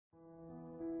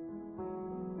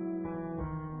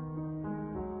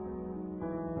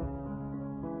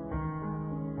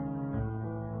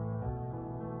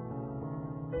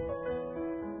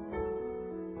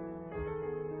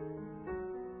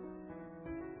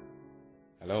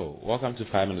Hello, welcome to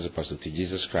 5 Minutes of Positivity.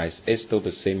 Jesus Christ is still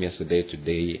the same yesterday,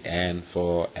 today, and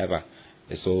forever.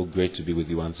 It's so great to be with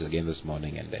you once again this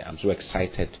morning, and I'm so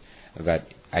excited that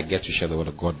I get to share the Word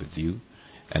of God with you.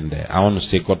 And I want to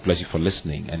say God bless you for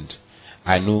listening. And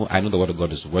I know the Word of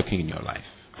God is working in your life.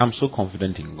 I'm so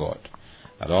confident in God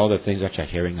that all the things that you're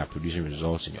hearing are producing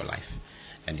results in your life,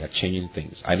 and you're changing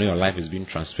things. I know your life is being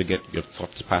transfigured. Your thought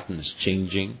pattern is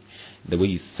changing. The way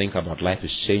you think about life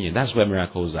is changing. That's where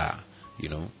miracles are.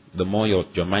 The more your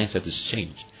mindset is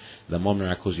changed, the more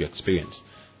miracles you experience,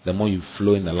 the more you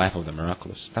flow in the life of the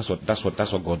miraculous. That's what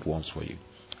God wants for you.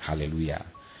 Hallelujah.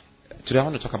 Today I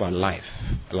want to talk about life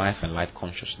and life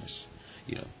consciousness.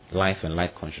 Life and life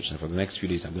consciousness. For the next few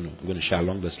days, I'm going to share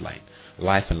along this line.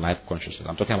 Life and life consciousness.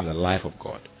 I'm talking about the life of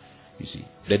God. You see,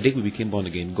 the day we became born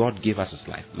again, God gave us His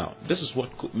life. Now, this is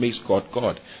what makes God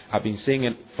God. I've been saying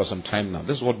it for some time now.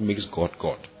 This is what makes God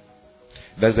God.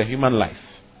 There's a human life.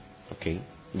 Okay,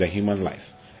 the human life.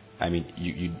 I mean,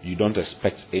 you don't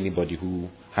expect anybody who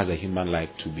has a human life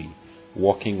to be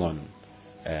walking on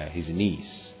his knees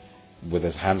with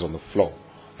his hands on the floor.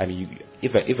 I mean,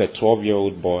 if a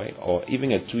 12-year-old boy or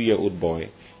even a 2-year-old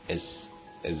boy is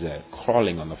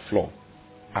crawling on the floor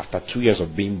after 2 years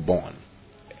of being born,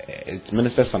 it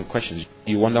ministers some questions.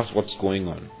 You wonder what's going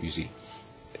on. You see,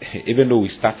 even though we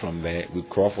start from there, we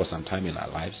crawl for some time in our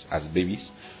lives as babies.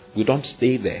 We don't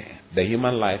stay there. The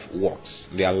human life works.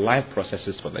 There are life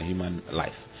processes for the human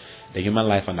life. The human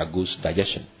life undergoes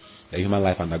digestion. The human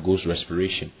life undergoes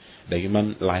respiration. The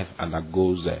human life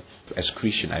undergoes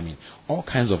excretion. I mean, all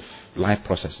kinds of life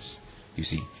processes. You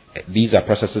see, these are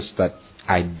processes that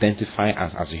identify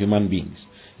us as human beings.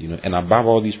 And above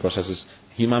all these processes,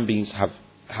 human beings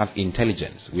have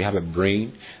intelligence. We have a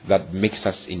brain that makes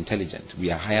us intelligent.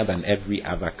 We are higher than every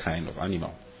other kind of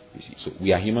animal. You see, so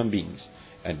we are human beings.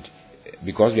 And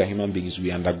because we are human beings,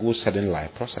 we undergo certain life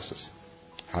processes.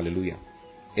 Hallelujah.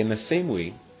 In the same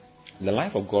way, the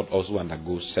life of God also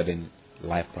undergoes certain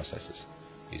life processes.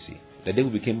 You see, the day we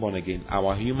became born again,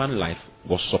 our human life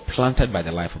was supplanted by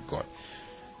the life of God.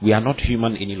 We are not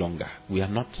human any longer. We are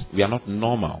not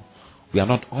normal. We are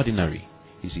not ordinary.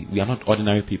 You see, we are not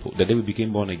ordinary people. The day we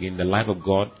became born again, the life of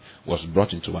God was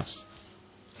brought into us.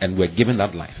 And we're given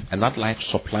that life. And that life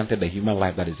supplanted the human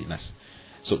life that is in us.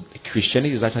 So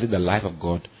Christianity is actually the life of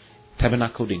God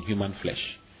tabernacled in human flesh.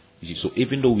 You see, so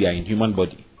even though we are in human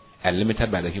body and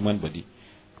limited by the human body,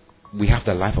 we have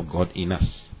the life of God in us.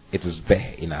 It is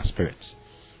there in our spirits.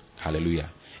 Hallelujah.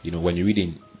 When you read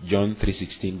in John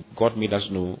 3:16, God made us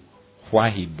know why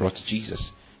He brought Jesus.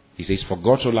 He says, "For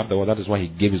God so loved the world, that is why He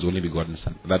gave His only begotten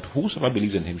Son, that whosoever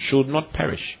believes in Him should not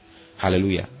perish."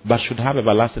 Hallelujah. But should have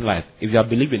everlasting life. If you have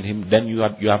believed in Him, then you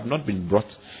have not been brought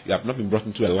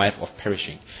into a life of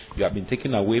perishing. You have been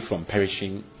taken away from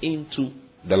perishing into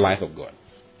the life of God.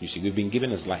 You see, we've been given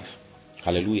His life.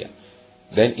 Hallelujah.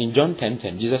 Then in John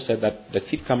 10:10, Jesus said that the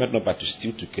thief cometh not but to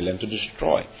steal, to kill, and to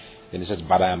destroy. Then He says,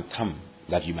 "But I am come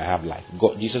that you may have life."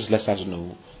 Jesus lets us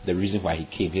know the reason why He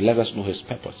came. He lets us know His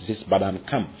purpose. He says, "But I am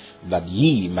come that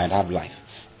ye might have life,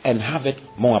 and have it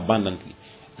more abundantly."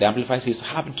 The Amplified says,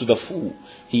 "Have it to the full."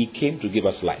 He came to give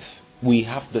us life. We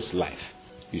have this life.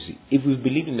 You see, if we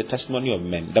believe in the testimony of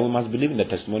men, then we must believe in the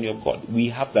testimony of God. We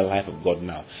have the life of God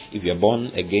now. If you are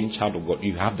born again child of God,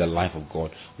 you have the life of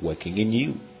God working in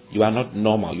you. You are not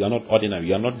normal. You are not ordinary.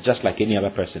 You are not just like any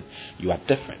other person. You are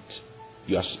different.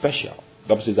 You are special. The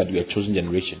Bible says that you are a chosen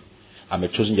generation. I'm a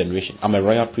chosen generation. I'm a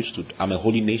royal priesthood. I'm a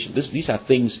holy nation. These are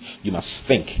things you must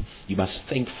think. You must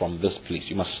think from this place.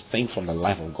 You must think from the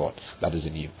life of God that is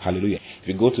in you. Hallelujah. If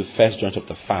you go to 1 John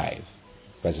chapter 5,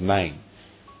 verse 9,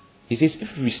 he says,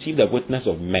 "If we receive the witness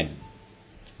of men,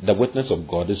 the witness of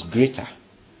God is greater."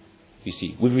 You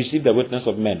see, we've received the witness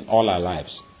of men all our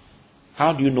lives.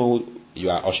 How do you know you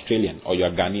are Australian, or you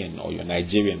are Ghanaian, or you are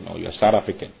Nigerian, or you are South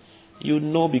African? You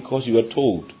know because you were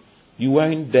told. You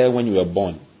weren't there when you were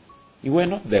born. You were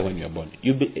not there when you were born.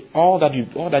 All that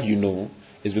you know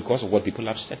is because of what people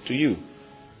have said to you.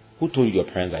 Who told you your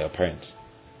parents are your parents?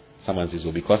 Someone says,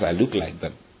 "Well, because I look like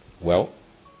them." Well,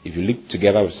 if you live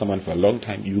together with someone for a long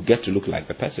time, you get to look like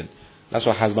the person. That's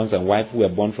why husbands and wives who were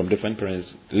born from different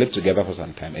parents live together for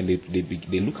some time, and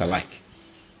they look alike.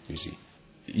 You see,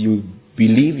 you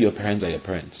believe your parents are your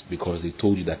parents because they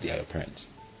told you that they are your parents.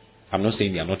 I'm not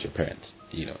saying they are not your parents,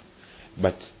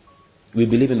 but we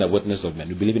believe in the witness of men.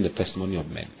 We believe in the testimony of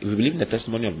men. If we believe in the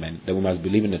testimony of men, then we must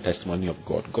believe in the testimony of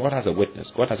God. God has a witness.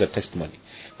 God has a testimony.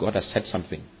 God has said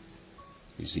something.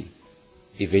 You see,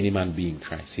 if any man be in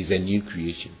Christ, he's a new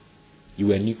creation.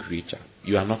 You are a new creature.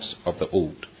 You are not of the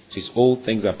old. It says, "Old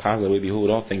things are passed away. Behold,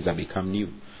 all things have become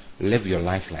new." Live your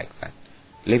life like that.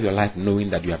 Live your life knowing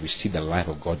that you have received the life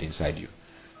of God inside you.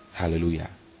 Hallelujah.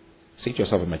 Say to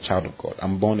yourself, I'm a child of God.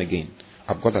 I'm born again.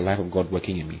 I've got the life of God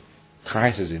working in me.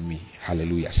 Christ is in me.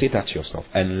 Hallelujah. Say that to yourself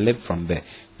and live from there.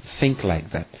 Think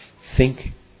like that. Think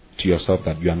to yourself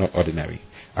that you are not ordinary.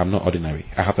 I'm not ordinary.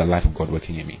 I have the life of God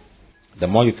working in me. The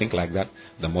more you think like that,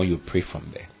 the more you pray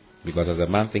from there. Because as a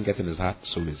man thinketh in his heart,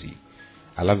 so is he.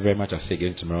 I love you very much. I'll see you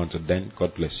again tomorrow. Until then,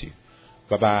 God bless you.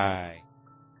 Bye-bye.